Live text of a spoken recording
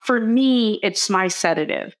For me, it's my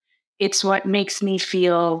sedative. It's what makes me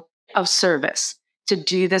feel of service to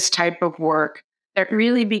do this type of work that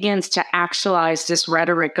really begins to actualize this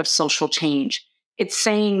rhetoric of social change. It's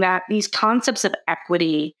saying that these concepts of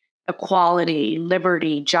equity, equality,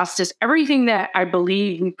 liberty, justice, everything that I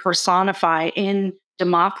believe we personify in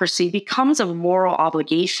democracy becomes a moral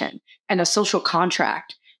obligation and a social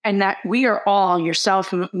contract. And that we are all,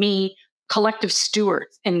 yourself and me, collective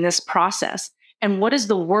stewards in this process. And what is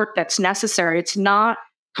the work that's necessary? It's not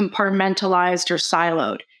compartmentalized or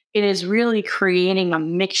siloed. It is really creating a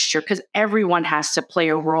mixture because everyone has to play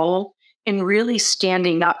a role in really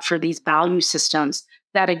standing up for these value systems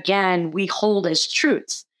that, again, we hold as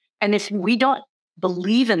truths. And if we don't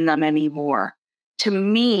believe in them anymore, to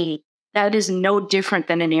me, that is no different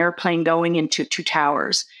than an airplane going into two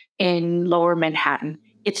towers in lower Manhattan.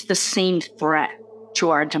 It's the same threat to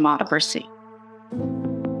our democracy.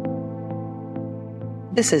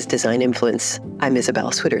 This is Design Influence. I'm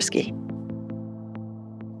Isabel Swiderski.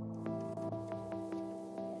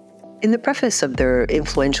 In the preface of their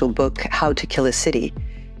influential book, How to Kill a City,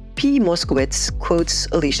 P. Moskowitz quotes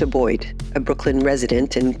Alicia Boyd, a Brooklyn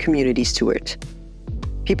resident and community steward.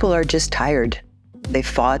 People are just tired. They've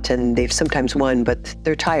fought and they've sometimes won, but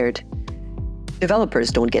they're tired. Developers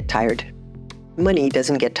don't get tired. Money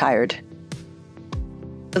doesn't get tired.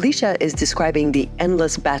 Alicia is describing the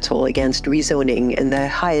endless battle against rezoning and the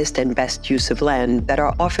highest and best use of land that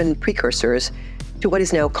are often precursors to what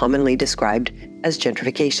is now commonly described as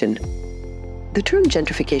gentrification. The term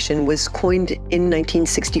gentrification was coined in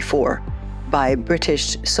 1964 by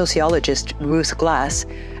British sociologist Ruth Glass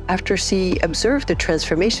after she observed the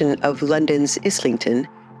transformation of London's Islington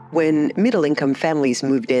when middle-income families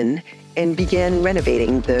moved in and began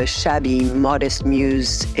renovating the shabby, modest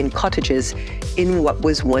mews and cottages in what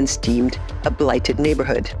was once deemed a blighted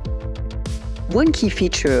neighborhood. One key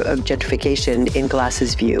feature of gentrification in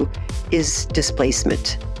Glass's view is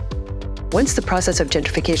displacement. Once the process of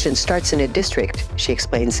gentrification starts in a district, she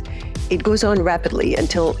explains, it goes on rapidly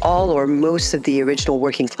until all or most of the original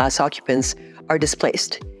working class occupants are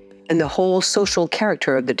displaced, and the whole social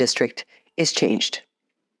character of the district is changed.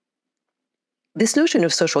 This notion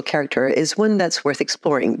of social character is one that's worth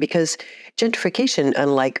exploring because gentrification,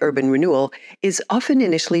 unlike urban renewal, is often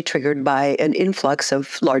initially triggered by an influx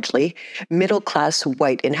of largely middle-class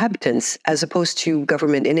white inhabitants as opposed to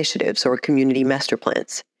government initiatives or community master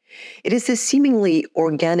plans. It is this seemingly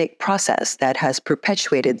organic process that has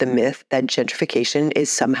perpetuated the myth that gentrification is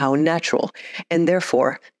somehow natural and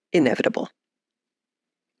therefore inevitable.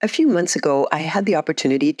 A few months ago, I had the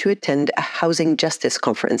opportunity to attend a housing justice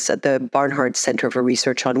conference at the Barnhart Center for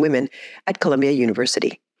Research on Women at Columbia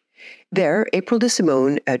University. There, April De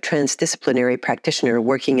Simone, a transdisciplinary practitioner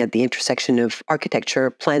working at the intersection of architecture,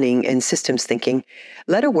 planning, and systems thinking,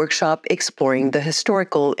 led a workshop exploring the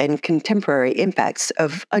historical and contemporary impacts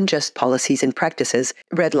of unjust policies and practices,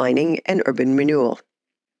 redlining, and urban renewal.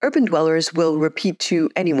 Urban dwellers will repeat to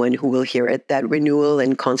anyone who will hear it that renewal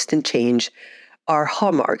and constant change are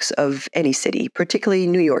hallmarks of any city, particularly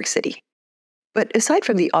New York City. But aside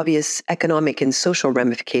from the obvious economic and social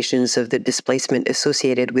ramifications of the displacement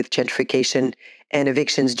associated with gentrification and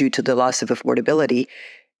evictions due to the loss of affordability,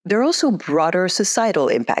 there are also broader societal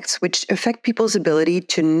impacts which affect people's ability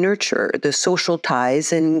to nurture the social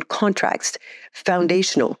ties and contracts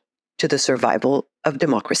foundational to the survival of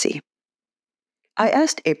democracy. I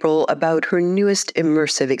asked April about her newest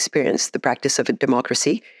immersive experience, the practice of a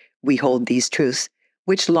democracy, We Hold These Truths,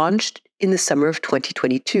 which launched in the summer of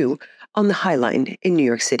 2022 on the High Line in New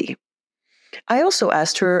York City. I also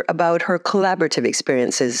asked her about her collaborative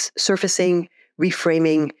experiences surfacing,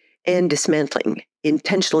 reframing, and dismantling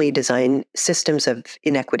intentionally designed systems of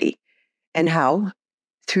inequity, and how,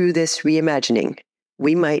 through this reimagining,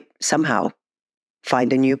 we might somehow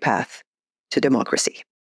find a new path to democracy.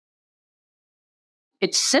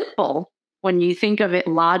 It's simple when you think of it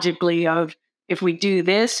logically of if we do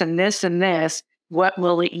this and this and this, what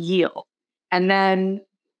will it yield? And then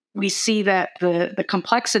we see that the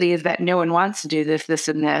complexity is that no one wants to do this,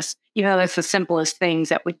 and this. That's the simplest things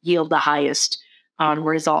that would yield the highest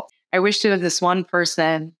result. I wish there was this one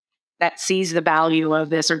person that sees the value of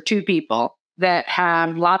this, or two people that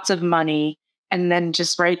have lots of money and then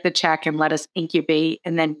just write the check and let us incubate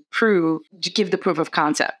and then give the proof of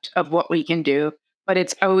concept of what we can do. But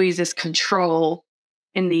it's always this control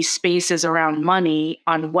in these spaces around money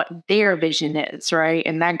on what their vision is, right?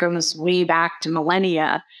 And that goes way back to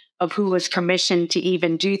millennia of who was commissioned to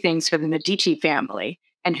even do things for the Medici family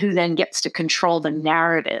and who then gets to control the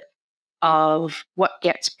narrative of what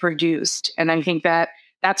gets produced. And I think that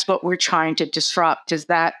that's what we're trying to disrupt, is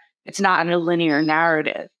that It's not a linear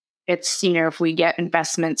narrative. It's, if we get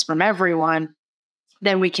investments from everyone,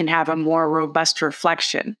 then we can have a more robust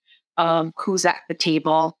reflection of who's at the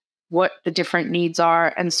table, what the different needs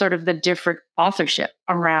are, and sort of the different authorship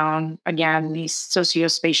around, again, these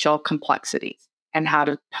sociospatial complexities and how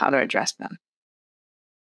to address them.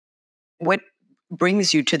 What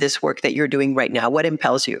brings you to this work that you're doing right now? What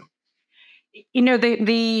impels you?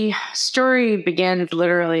 The story begins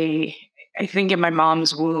literally, I think, in my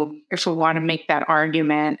mom's womb, if we want to make that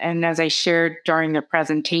argument. And as I shared during the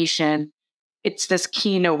presentation, it's this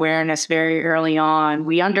keen awareness very early on.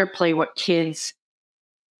 We underplay what kids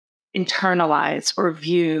internalize or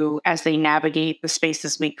view as they navigate the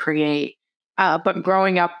spaces we create. But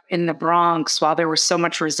growing up in the Bronx, while there was so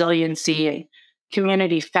much resiliency and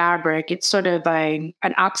community fabric, it's sort of an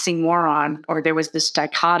oxymoron, or there was this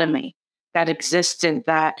dichotomy that existed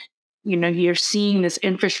that, you're seeing this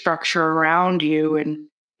infrastructure around you. And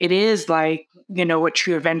it is like, what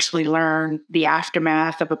you eventually learn, the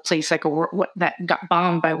aftermath of a place like that got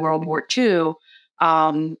bombed by World War II,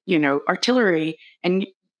 artillery. And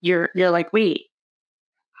you're like, wait,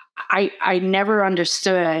 I never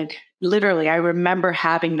understood. Literally, I remember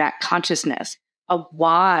having that consciousness of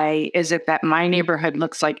why is it that my neighborhood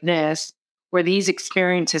looks like this, where these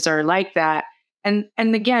experiences are like that. And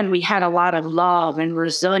again, we had a lot of love and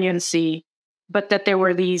resiliency, but that there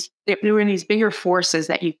were these bigger forces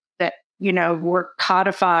that were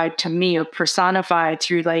codified to me or personified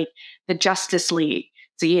through like the Justice League.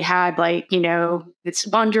 So you had it's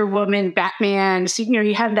Wonder Woman, Batman. So,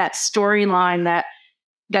 you had that storyline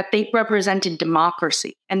that they represented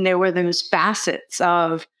democracy. And there were those facets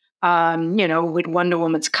of, with Wonder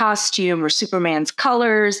Woman's costume or Superman's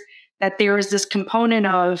colors, that there was this component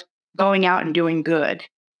of going out and doing good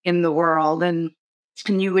in the world. And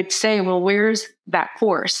you would say, well, where's that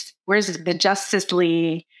force? Where's the Justice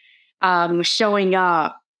League showing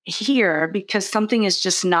up here? Because something is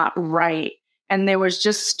just not right. And there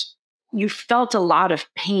was you felt a lot of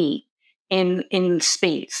pain in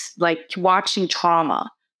space, like watching trauma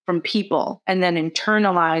from people and then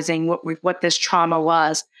internalizing what this trauma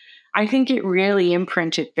was. I think it really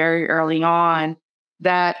imprinted very early on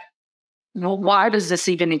that, well, why does this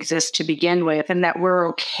even exist to begin with? And that we're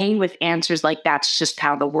okay with answers like that's just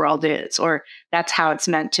how the world is, or that's how it's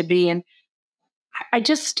meant to be. And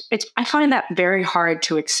I find that very hard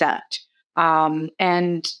to accept.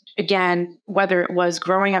 And again, whether it was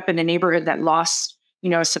growing up in a neighborhood that lost,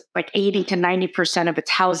 like 80 to 90% of its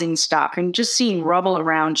housing stock and just seeing rubble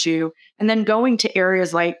around you, and then going to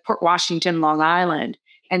areas like Port Washington, Long Island,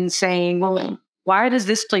 and saying, well, why does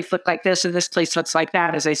this place look like this and this place looks like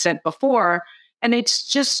that, as I said before? And it's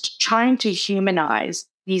just trying to humanize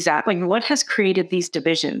these, like, what has created these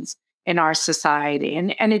divisions in our society?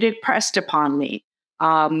 And it impressed upon me,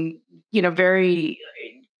 very,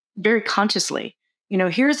 very consciously.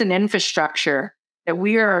 Here's an infrastructure that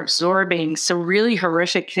we are absorbing some really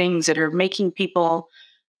horrific things that are making people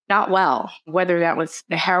not well, whether that was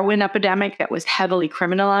the heroin epidemic that was heavily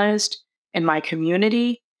criminalized in my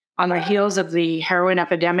community. On the heels of the heroin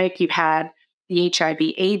epidemic, you had the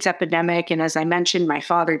HIV/AIDS epidemic. And as I mentioned, my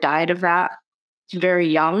father died of that very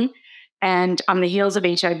young. And on the heels of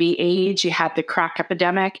HIV/AIDS, you had the crack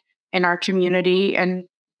epidemic in our community and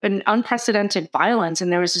an unprecedented violence.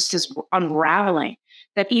 And there was just this unraveling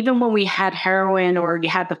that even when we had heroin or you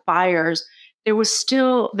had the fires, there was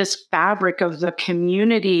still this fabric of the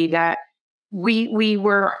community that we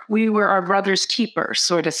were our brother's keepers,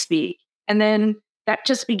 so to speak. And then that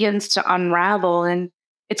just begins to unravel. And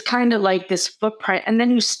it's kind of like this footprint. And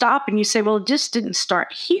then you stop and you say, well, it just didn't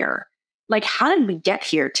start here. Like, how did we get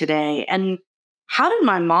here today? And how did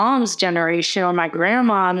my mom's generation or my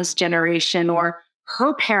grandma's generation or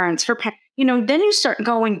her parents, then you start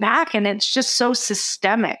going back and it's just so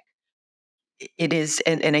systemic. It is.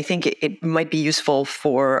 And I think it might be useful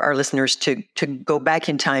for our listeners to go back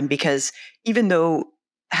in time, because even though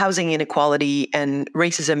housing inequality and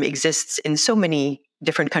racism exists in so many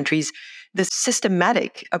different countries, the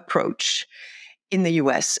systematic approach in the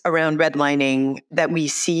US around redlining that we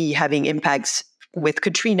see having impacts with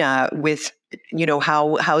Katrina, with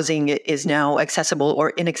how housing is now accessible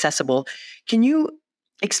or inaccessible. Can you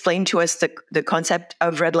explain to us the concept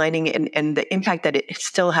of redlining and the impact that it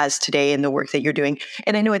still has today in the work that you're doing?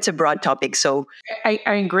 And I know it's a broad topic, so I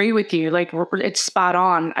agree with you. Like, it's spot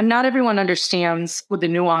on. And not everyone understands what the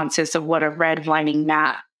nuances of what a redlining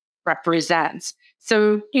map represents.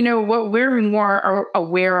 So, what we're more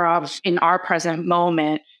aware of in our present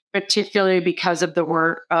moment, particularly because of the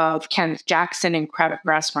work of Kenneth Jackson in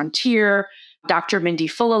Crabgrass Frontier, Dr. Mindy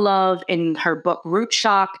Fullilove in her book Root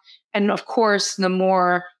Shock, and of course, the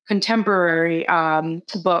more contemporary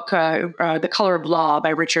book, The Color of Law by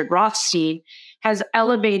Richard Rothstein, has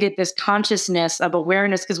elevated this consciousness of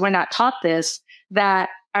awareness, because we're not taught this, that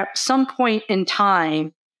at some point in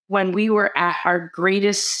time, when we were at our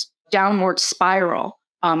greatest downward spiral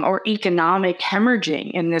or economic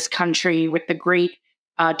hemorrhaging in this country with the Great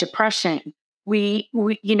Depression,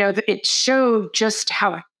 it showed just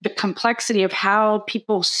how the complexity of how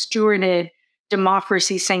people stewarded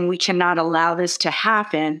democracy, saying we cannot allow this to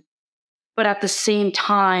happen, but at the same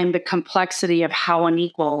time, the complexity of how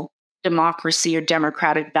unequal democracy or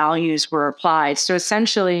democratic values were applied. So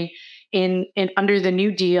essentially, in under the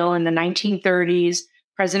New Deal in the 1930s,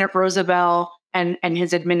 President Roosevelt and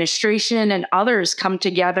his administration and others come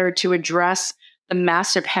together to address the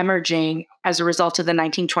massive hemorrhaging as a result of the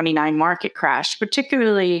 1929 market crash,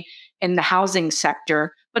 particularly in the housing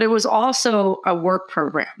sector. But it was also a work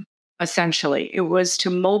program, essentially. It was to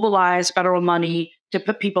mobilize federal money to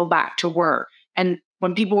put people back to work. And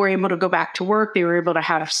when people were able to go back to work, they were able to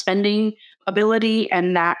have spending ability,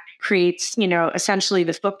 and that creates, essentially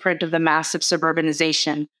the footprint of the massive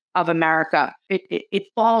suburbanization of America. It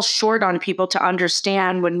falls short on people to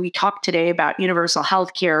understand, when we talk today about universal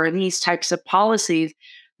health care and these types of policies,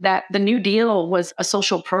 that the New Deal was a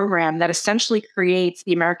social program that essentially creates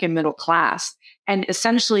the American middle class, and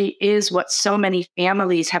essentially is what so many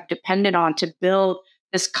families have depended on to build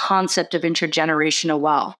this concept of intergenerational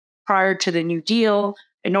wealth. Prior to the New Deal,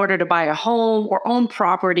 in order to buy a home or own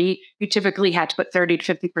property, you typically had to put 30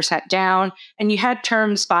 to 50% down, and you had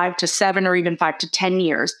terms 5 to 7 or even 5 to 10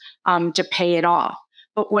 years to pay it off.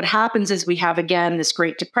 But what happens is we have, again, this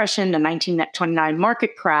Great Depression, the 1929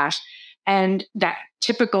 market crash, and that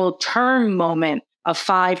typical term moment of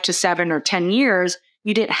 5 to 7 or 10 years,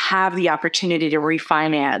 you didn't have the opportunity to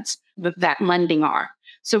refinance that lending arm.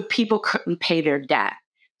 So people couldn't pay their debt.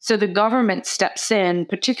 So the government steps in,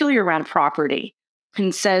 particularly around property,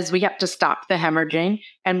 and says we have to stop the hemorrhaging,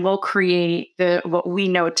 and we'll create what we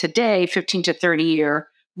know today, 15 to 30-year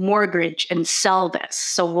mortgage, and sell this.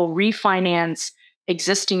 So we'll refinance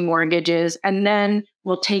existing mortgages, and then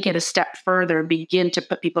we'll take it a step further, begin to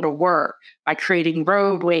put people to work by creating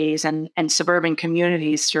roadways and suburban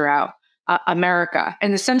communities throughout America.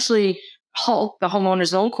 And essentially, HULC, the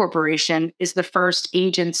Homeowners Loan Corporation, is the first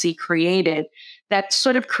agency created that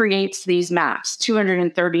sort of creates these maps,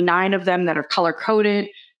 239 of them that are color-coded,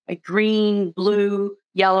 like green, blue,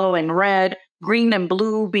 yellow, and red, green and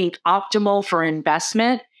blue being optimal for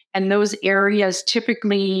investment. And those areas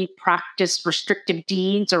typically practice restrictive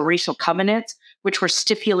deeds or racial covenants, which were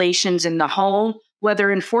stipulations in the home,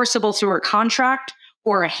 whether enforceable through a contract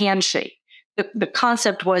or a handshake. The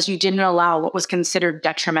concept was you didn't allow what was considered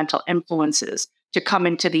detrimental influences to come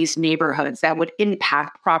into these neighborhoods that would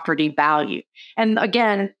impact property value. And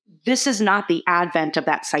again, this is not the advent of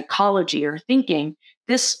that psychology or thinking.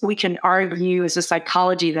 This, we can argue, is a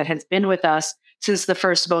psychology that has been with us since the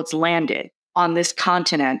first boats landed on this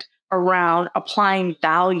continent around applying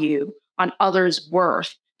value on others'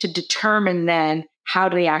 worth to determine then how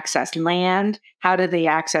do they access land, how do they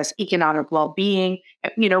access economic well-being,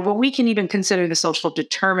 what we can even consider the social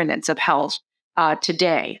determinants of health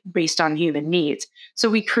today based on human needs. So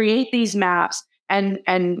we create these maps, and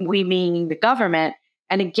we, meaning the government.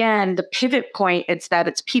 And again, the pivot point is that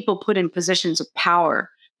it's people put in positions of power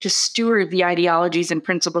to steward the ideologies and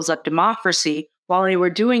principles of democracy. While they were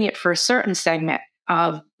doing it for a certain segment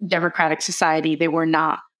of democratic society, they were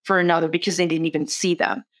not for another, because they didn't even see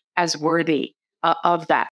them as worthy of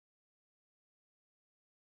that.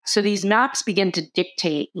 So these maps begin to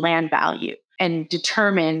dictate land value and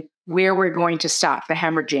determine where we're going to stop the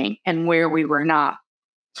hemorrhaging and where we were not.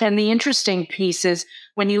 And the interesting piece is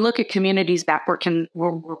when you look at communities that were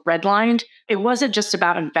redlined, it wasn't just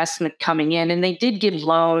about investment coming in, and they did give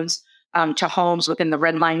loans to homes within the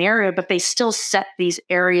redline area, but they still set these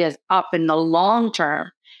areas up in the long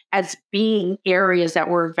term as being areas that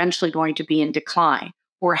were eventually going to be in decline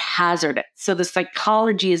or hazardous. So the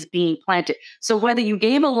psychology is being planted. So whether you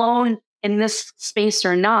gave a loan in this space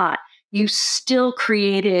or not, you still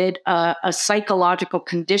created a psychological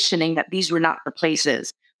conditioning that these were not the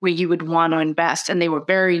places where you would want to invest. And they were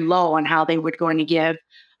very low on how they were going to give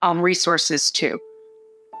resources to.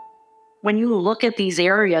 When you look at these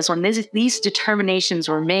areas, when these determinations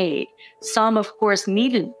were made, some, of course,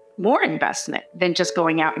 needed more investment than just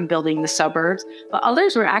going out and building the suburbs, but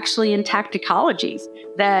others were actually intact ecologies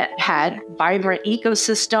that had vibrant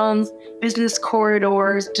ecosystems, business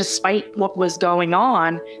corridors. Despite what was going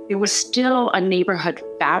on, there was still a neighborhood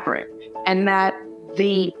fabric, and that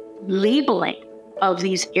the labeling of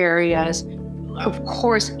these areas of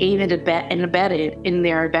course, aided and abetted in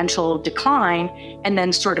their eventual decline, and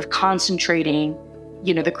then sort of concentrating,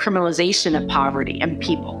 the criminalization of poverty and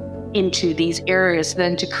people into these areas,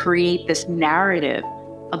 then to create this narrative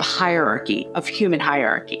of hierarchy, of human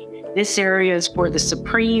hierarchy. This area is for the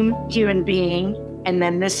supreme human being, and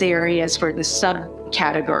then this area is for the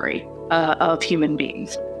subcategory of human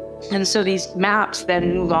beings. And so these maps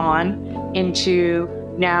then move on into,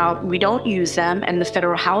 now we don't use them, and the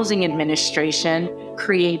Federal Housing Administration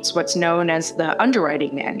creates what's known as the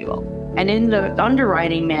underwriting manual. And in the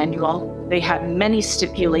underwriting manual, they have many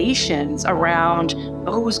stipulations around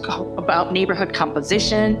about neighborhood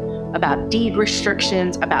composition, about deed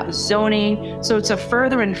restrictions, about zoning. So it's a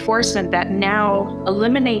further enforcement that now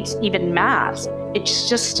eliminates even maps. It's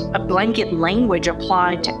just a blanket language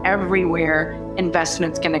applied to everywhere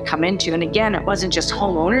investment's going to come into. And again, it wasn't just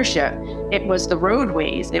home ownership. It was the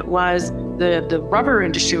roadways. It was the rubber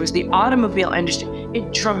industry. It was the automobile industry.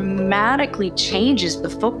 It dramatically changes the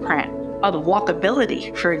footprint of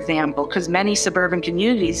walkability, for example, because many suburban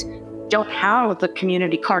communities don't have the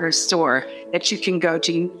community corner store that you can go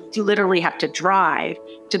to. You literally have to drive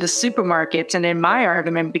to the supermarkets, and in my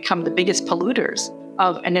argument, become the biggest polluters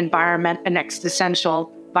of an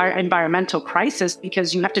existential environmental crisis,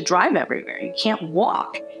 because you have to drive everywhere. You can't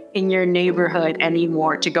walk in your neighborhood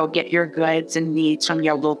anymore to go get your goods and needs from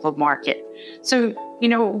your local market. So,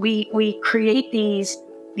 we create these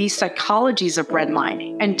psychologies of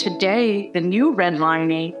redlining. And today, the new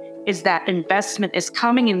redlining is that investment is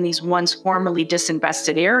coming in these once formerly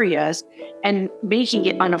disinvested areas and making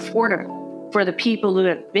it unaffordable for the people who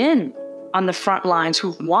have been on the front lines,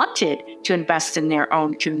 who wanted to invest in their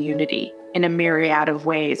own community in a myriad of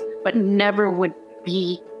ways, but never would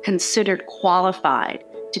be considered qualified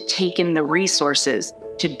to take in the resources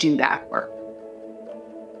to do that work.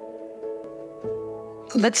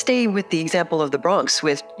 Let's stay with the example of the Bronx,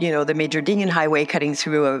 with, the major Dingan Highway cutting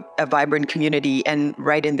through a vibrant community, and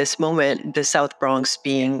right in this moment, the South Bronx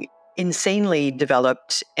being insanely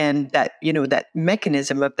developed, and that, that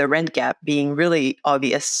mechanism of the rent gap being really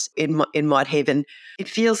obvious in Mott Haven. It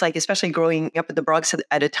feels like, especially growing up in the Bronx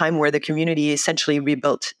at a time where the community essentially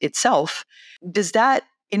rebuilt itself, does that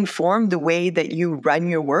inform the way that you run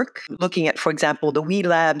your work? Looking at, for example, the WE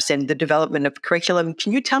Labs and the development of curriculum,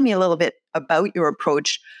 can you tell me a little bit about your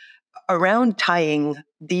approach around tying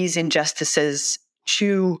these injustices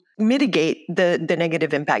to mitigate the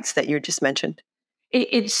negative impacts that you just mentioned?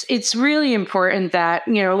 It's really important that,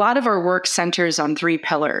 a lot of our work centers on three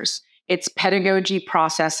pillars. It's pedagogy,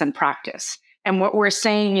 process, and practice. And what we're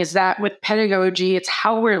saying is that with pedagogy, it's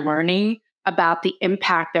how we're learning about the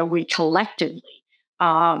impact that we collectively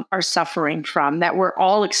are suffering from, that we're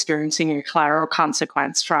all experiencing a collateral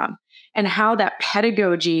consequence from, and how that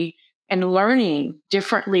pedagogy and learning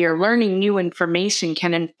differently or learning new information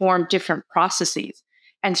can inform different processes.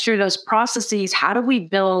 And through those processes, how do we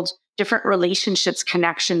build different relationships,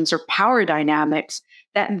 connections, or power dynamics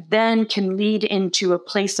that then can lead into a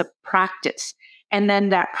place of practice? And then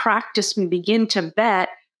that practice, we begin to vet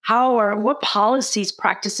what policies,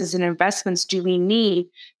 practices, and investments do we need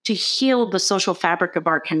to heal the social fabric of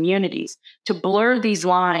our communities, to blur these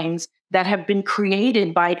lines that have been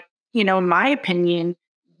created by, in my opinion,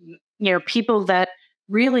 people that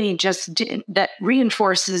really that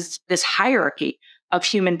reinforces this hierarchy of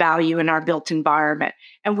human value in our built environment.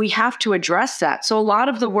 And we have to address that. So a lot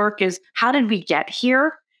of the work is, how did we get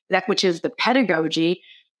here? That which is the pedagogy.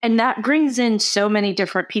 And that brings in so many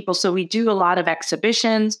different people. So we do a lot of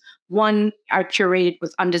exhibitions. One I curated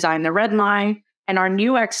was Undesign the Redline. And our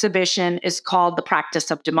new exhibition is called The Practice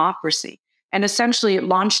of Democracy. And essentially it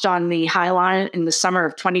launched on the High Line in the summer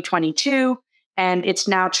of 2022. And it's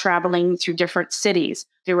now traveling through different cities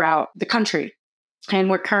throughout the country. And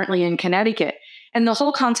we're currently in Connecticut. And the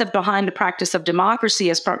whole concept behind the practice of democracy,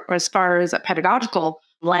 as far as a pedagogical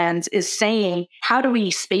lens, is saying, how do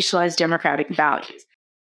we spatialize democratic values?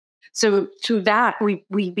 So through that,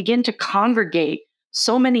 we begin to congregate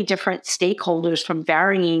so many different stakeholders from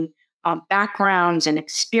varying backgrounds and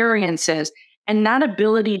experiences, and that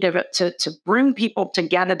ability to bring people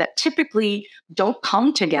together that typically don't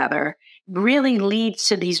come together really leads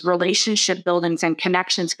to these relationship buildings and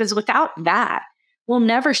connections, because without that, we'll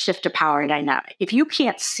never shift a power dynamic. If you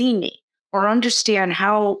can't see me or understand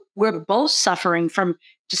how we're both suffering from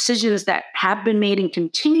decisions that have been made and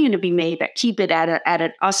continue to be made that keep it at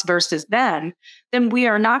an us versus them, then we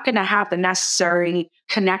are not going to have the necessary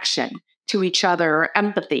connection to each other or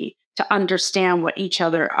empathy to understand what each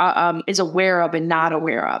other is aware of and not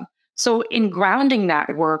aware of. So in grounding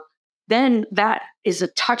that work, then that is a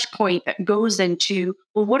touch point that goes into,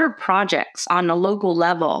 well, what are projects on a local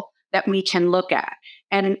level that we can look at?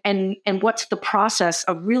 And what's the process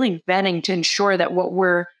of really vetting to ensure that what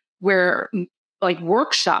we're like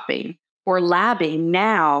workshopping or labbing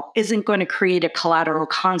now isn't going to create a collateral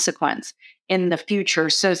consequence in the future?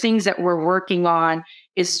 So things that we're working on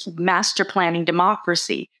is master planning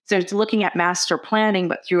democracy. So it's looking at master planning,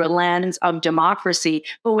 but through a lens of democracy,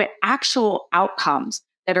 but with actual outcomes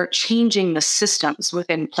that are changing the systems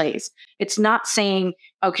within place. It's not saying,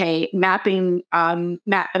 okay,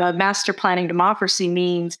 master planning democracy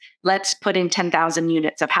means let's put in 10,000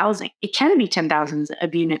 units of housing. It can be 10,000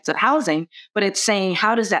 of units of housing, but it's saying,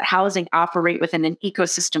 how does that housing operate within an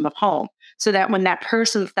ecosystem of home? So that when that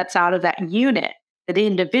person steps out of that unit, that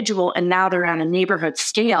individual, and now they're on a neighborhood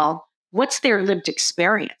scale, what's their lived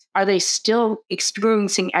experience? Are they still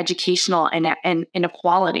experiencing educational and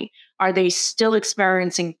inequality? Are they still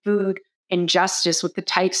experiencing food injustice with the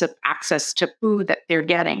types of access to food that they're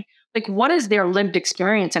getting? Like, what is their lived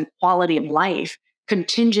experience and quality of life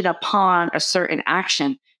contingent upon a certain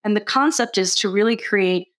action? And the concept is to really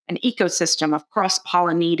create an ecosystem of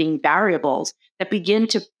cross-pollinating variables that begin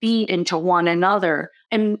to feed into one another,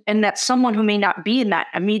 and that someone who may not be in that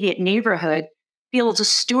immediate neighborhood feels a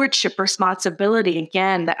stewardship responsibility,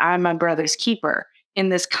 again, that I'm my brother's keeper, in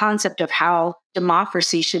this concept of how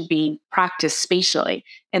democracy should be practiced spatially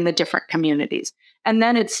in the different communities. And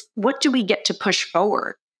then it's, what do we get to push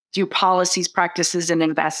forward through policies, practices, and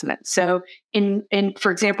investments? So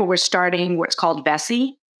for example, we're starting what's called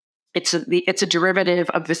VESI. It's a derivative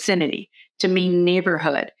of vicinity to mean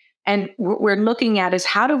neighborhood. And what we're looking at is,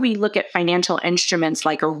 how do we look at financial instruments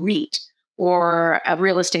like a REIT or a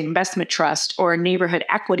real estate investment trust or a neighborhood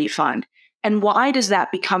equity fund? And why does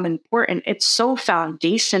that become important? It's so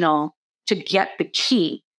foundational to get the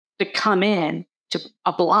key to come in to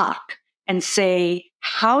a block and say,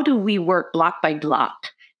 how do we work block by block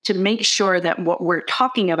to make sure that what we're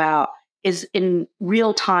talking about is in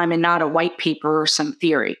real time and not a white paper or some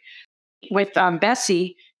theory? With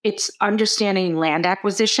Bessie, it's understanding land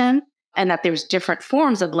acquisition, and that there's different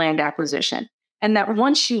forms of land acquisition, and that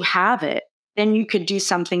once you have it, then you could do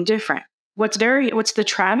something different. What's the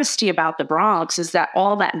travesty about the Bronx is that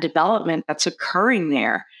all that development that's occurring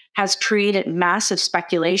there has created massive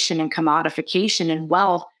speculation and commodification and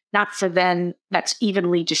wealth, not for then that's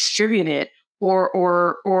evenly distributed,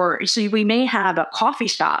 or so we may have a coffee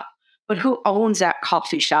shop, but who owns that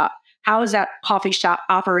coffee shop? How is that coffee shop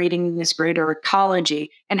operating in this greater ecology?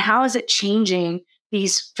 And how is it changing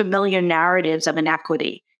these familiar narratives of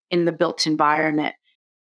inequity in the built environment?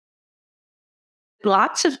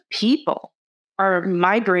 Lots of people are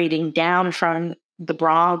migrating down from the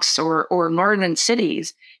Bronx or northern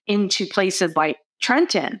cities into places like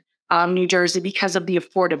Trenton, New Jersey, because of the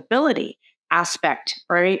affordability aspect,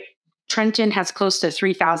 right? Trenton has close to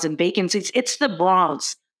 3,000 vacancies. It's the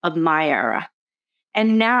Bronx of my era.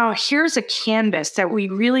 And now here's a canvas that we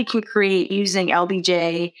really could create using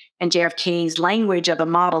LBJ and JFK's language of a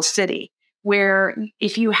model city, where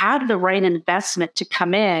if you have the right investment to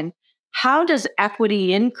come in, how does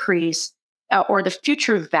equity increase or the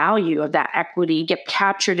future value of that equity get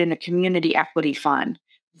captured in a community equity fund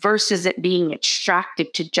versus it being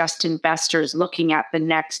extracted to just investors looking at the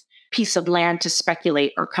next piece of land to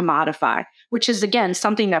speculate or commodify, which is, again,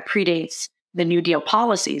 something that predates the New Deal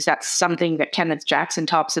policies. That's something that Kenneth Jackson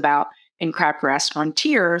talks about in Crabgrass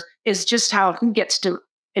Frontiers, is just how who gets to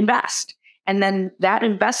invest. And then that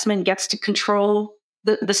investment gets to control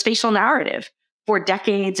the spatial narrative for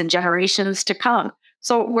decades and generations to come.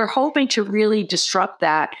 So we're hoping to really disrupt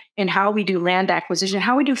that in how we do land acquisition,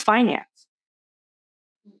 how we do finance.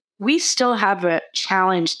 We still have a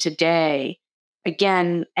challenge today,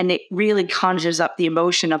 again, and it really conjures up the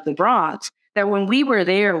emotion of the Bronx, that when we were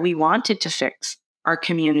there, we wanted to fix our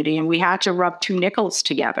community and we had to rub two nickels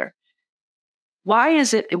together. Why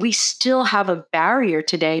is it that we still have a barrier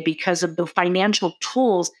today because of the financial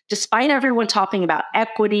tools, despite everyone talking about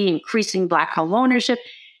equity, increasing Black home ownership?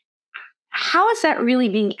 How is that really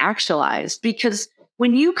being actualized? Because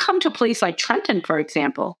when you come to a place like Trenton, for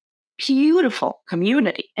example, beautiful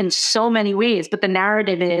community in so many ways, but the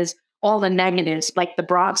narrative is all the negatives, like the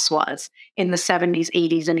Bronx was in the 70s,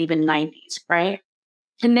 80s, and even 90s, right?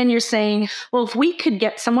 And then you're saying, well, if we could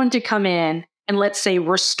get someone to come in and let's say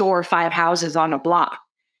restore 5 houses on a block,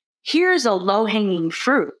 here's a low-hanging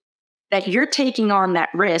fruit that you're taking on that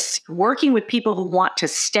risk, working with people who want to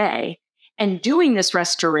stay and doing this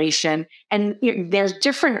restoration. And there's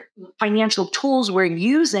different financial tools we're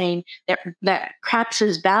using that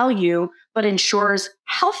captures value, but ensures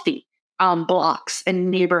healthy blocks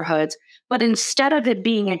and neighborhoods. But instead of it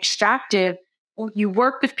being extractive, You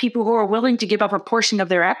work with people who are willing to give up a portion of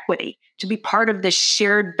their equity to be part of this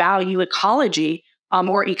shared value ecology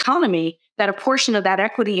or economy, that a portion of that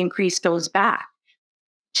equity increase goes back.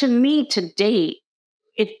 To me, to date,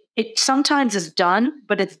 it sometimes is done,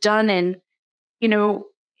 but it's done you know,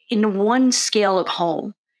 in one scale of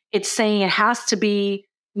home. It's saying it has to be,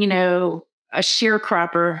 a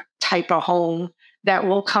sharecropper type of home that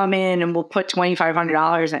will come in and will put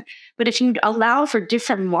 $2,500 in. But if you allow for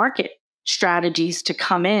different market strategies to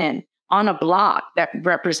come in on a block that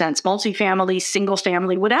represents multifamily, single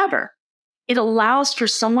family, whatever, it allows for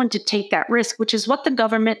someone to take that risk, which is what the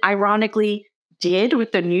government ironically did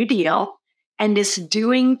with the New Deal and is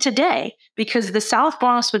doing today, because the South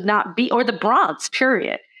Bronx would not be, or the Bronx,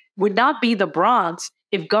 period, would not be the Bronx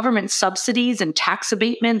if government subsidies and tax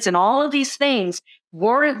abatements and all of these things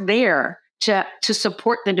weren't there to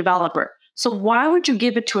support the developer. So why would you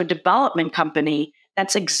give it to a development company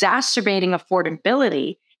that's exacerbating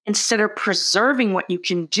affordability instead of preserving what you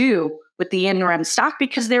can do with the interim stock?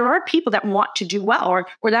 Because there are people that want to do well,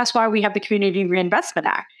 or that's why we have the Community Reinvestment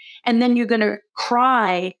Act. And then you're going to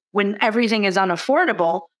cry when everything is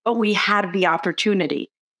unaffordable, but we had the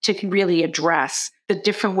opportunity to really address the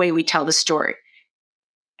different way we tell the story.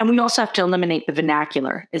 And we also have to eliminate the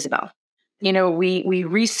vernacular, Isabel. We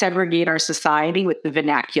resegregate our society with the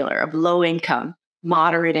vernacular of low income,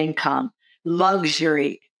 moderate income,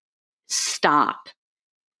 luxury. Stop.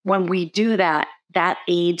 When we do that, that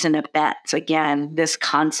aids and abets, again, this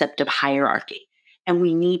concept of hierarchy. And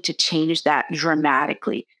we need to change that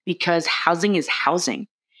dramatically, because housing is housing.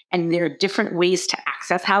 And there are different ways to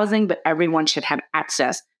access housing, but everyone should have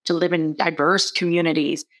access to live in diverse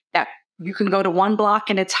communities that you can go to one block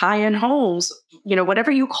and it's high-end homes,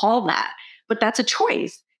 whatever you call that. But that's a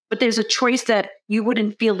choice. But there's a choice that you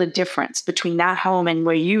wouldn't feel the difference between that home and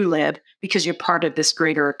where you live, because you're part of this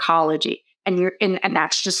greater ecology. And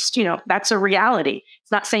that's just, that's a reality.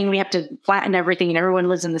 It's not saying we have to flatten everything and everyone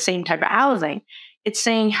lives in the same type of housing. It's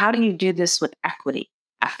saying, how do you do this with equity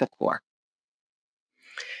at the core?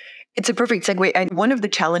 It's a perfect segue. And one of the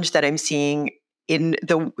challenges that I'm seeing in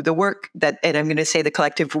the work that, and I'm going to say the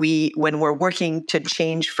collective we, when we're working to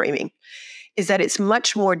change framing, is that it's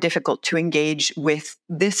much more difficult to engage with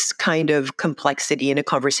this kind of complexity in a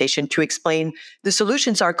conversation, to explain the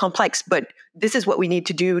solutions are complex, but this is what we need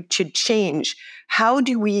to do to change. How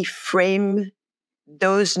do we frame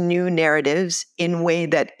those new narratives in a way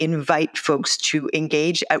that invite folks to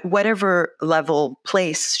engage at whatever level,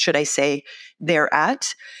 place, should I say, they're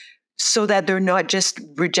at, so that they're not just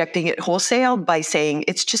rejecting it wholesale by saying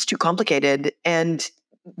it's just too complicated and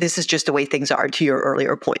this is just the way things are, to your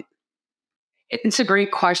earlier point? It's a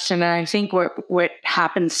great question. And I think what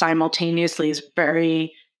happens simultaneously is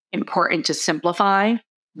very important to simplify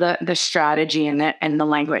the strategy and the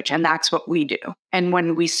language. And that's what we do. And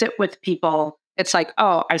when we sit with people, it's like,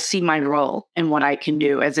 oh, I see my role and what I can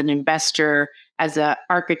do as an investor, as an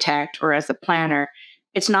architect, or as a planner.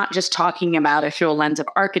 It's not just talking about it through a lens of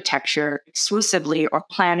architecture exclusively, or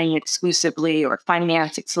planning exclusively, or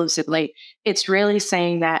finance exclusively. It's really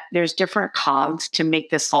saying that there's different cogs to make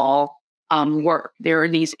this all work. There are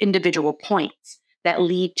these individual points that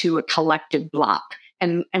lead to a collective block.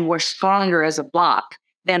 And we're stronger as a block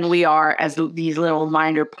than we are as these little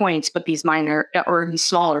minor points, but these minor or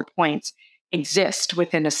smaller points exist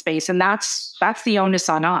within a space. And that's the onus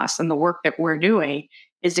on us. And the work that we're doing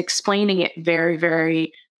is explaining it very,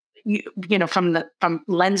 very, from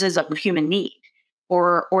lenses of human need,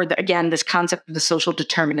 or again, this concept of the social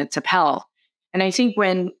determinants of health. And I think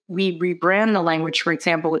when we rebrand the language, for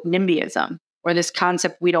example, with NIMBYism, or this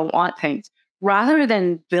concept, we don't want things, rather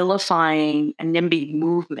than vilifying a NIMBY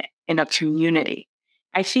movement in a community,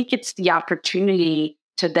 I think it's the opportunity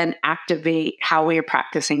to then activate how we are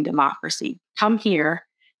practicing democracy. Come here,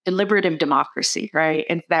 deliberative democracy, right?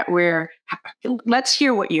 And that let's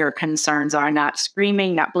hear what your concerns are, not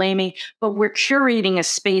screaming, not blaming, but we're curating a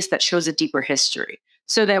space that shows a deeper history,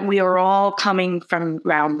 so that we are all coming from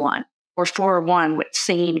round one or floor one with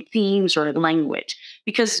same themes or language.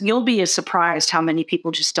 Because you'll be surprised how many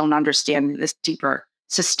people just don't understand this deeper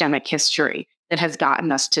systemic history that has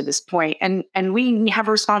gotten us to this point. And we have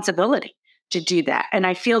a responsibility to do that. And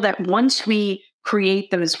I feel that once we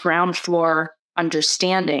create those ground floor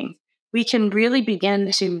understanding, we can really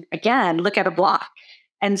begin to, again, look at a block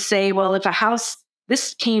and say, well, if a house,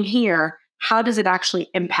 this came here, how does it actually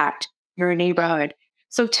impact your neighborhood?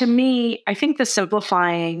 So to me, I think the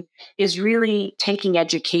simplifying is really taking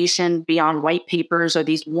education beyond white papers or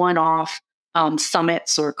these one-off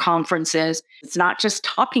summits or conferences. It's not just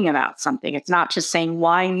talking about something. It's not just saying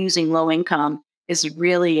why using low income is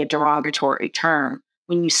really a derogatory term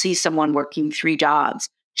when you see someone working 3 jobs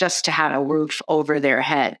just to have a roof over their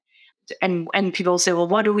head. And people say, well,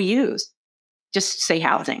 what do we use? Just say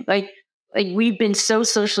housing. Like we've been so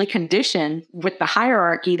socially conditioned with the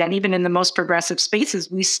hierarchy that even in the most progressive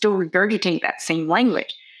spaces, we still regurgitate that same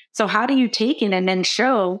language. So how do you take it and then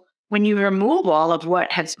show, when you remove all of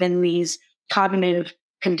what has been these cognitive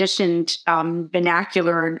conditioned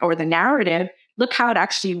vernacular or the narrative, look how it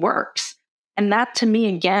actually works. And that, to me,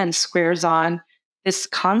 again, squares on this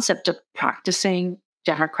concept of practicing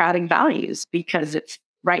democratic values, because it's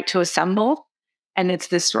right to assemble, and it's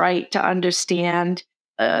this right to understand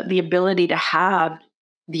the ability to have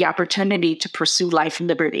the opportunity to pursue life,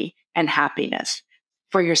 liberty, and happiness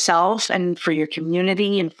for yourself and for your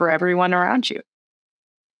community and for everyone around you.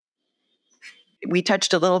 We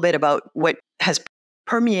touched a little bit about what has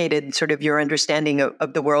permeated sort of your understanding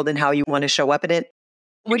of the world and how you want to show up in it.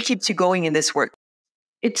 What keeps you going in this work?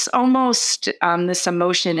 It's almost this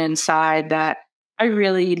emotion inside that I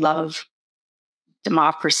really love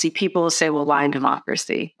democracy. People say, well, why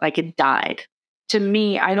democracy? Like it died. To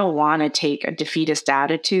me, I don't want to take a defeatist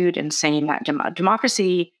attitude and saying that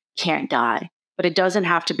democracy can't die, but it doesn't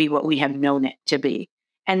have to be what we have known it to be.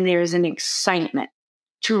 And there's an excitement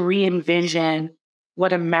to re-envision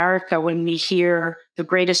what America, when we hear the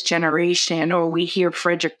greatest generation, or we hear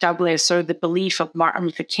Frederick Douglass, or the belief of Martin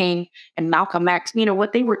Luther King and Malcolm X,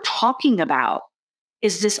 what they were talking about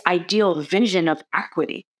is this ideal vision of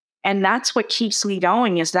equity. And that's what keeps me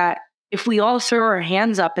going, is that if we all throw our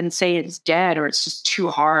hands up and say it's dead, or it's just too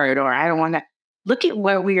hard, or I don't want to, look at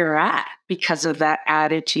where we are at because of that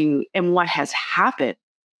attitude and what has happened.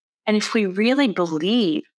 And if we really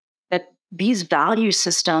believe that these value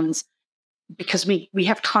systems, because we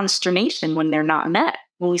have consternation when they're not met,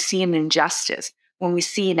 when we see an injustice, when we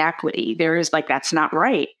see inequity, there is like, that's not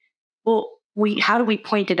right. Well, how do we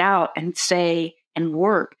point it out and say and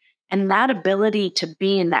work? And that ability to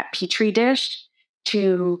be in that petri dish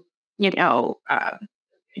to,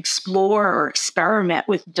 explore or experiment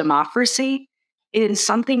with democracy is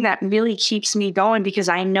something that really keeps me going, because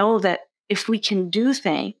I know that if we can do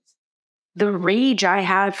things, the rage I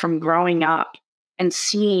had from growing up and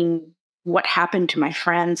seeing what happened to my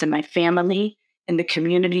friends and my family in the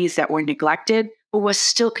communities that were neglected, but what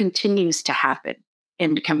still continues to happen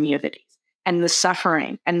in the communities, and the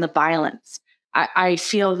suffering and the violence. I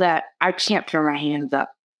feel that I can't throw my hands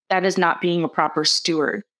up. That is not being a proper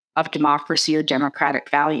steward of democracy or democratic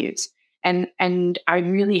values. And I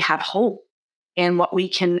really have hope in what we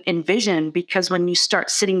can envision, because when you start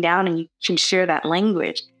sitting down and you can share that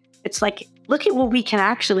language, it's like, look at what we can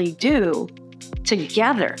actually do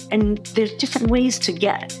together. And there's different ways to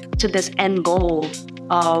get to this end goal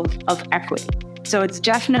of equity. So it's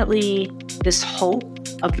definitely this hope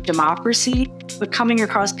of democracy, but coming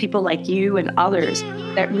across people like you and others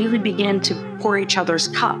that really begin to pour each other's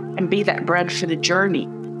cup and be that bread for the journey,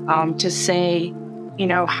 to say,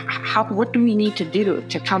 what do we need to do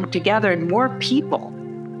to come together? And more people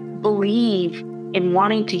believe in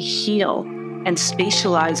wanting to heal and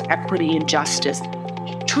spatialize equity and justice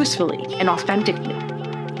truthfully and authentically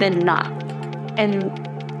than not. And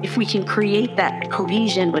if we can create that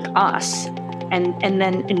cohesion with us and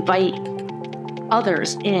then invite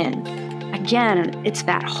others in, again, it's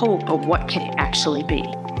that hope of what can actually be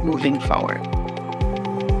moving forward.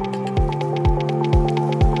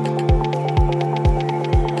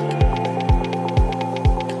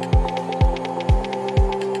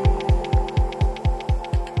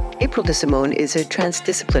 April De Simone is a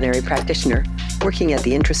transdisciplinary practitioner working at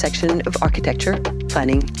the intersection of architecture,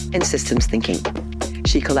 planning, and systems thinking.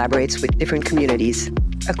 She collaborates with different communities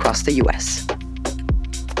across the U.S.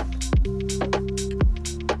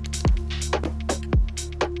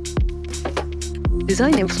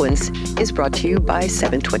 Design Influence is brought to you by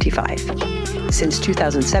 725. Since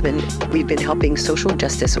 2007, we've been helping social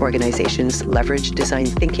justice organizations leverage design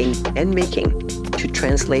thinking and making to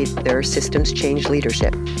translate their systems change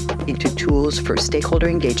leadership into tools for stakeholder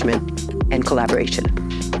engagement and collaboration.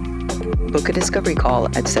 Book a discovery call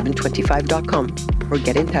at 725.com or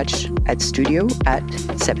get in touch at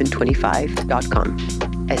studio@725.com.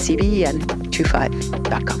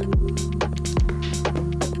 SEBEN25.com.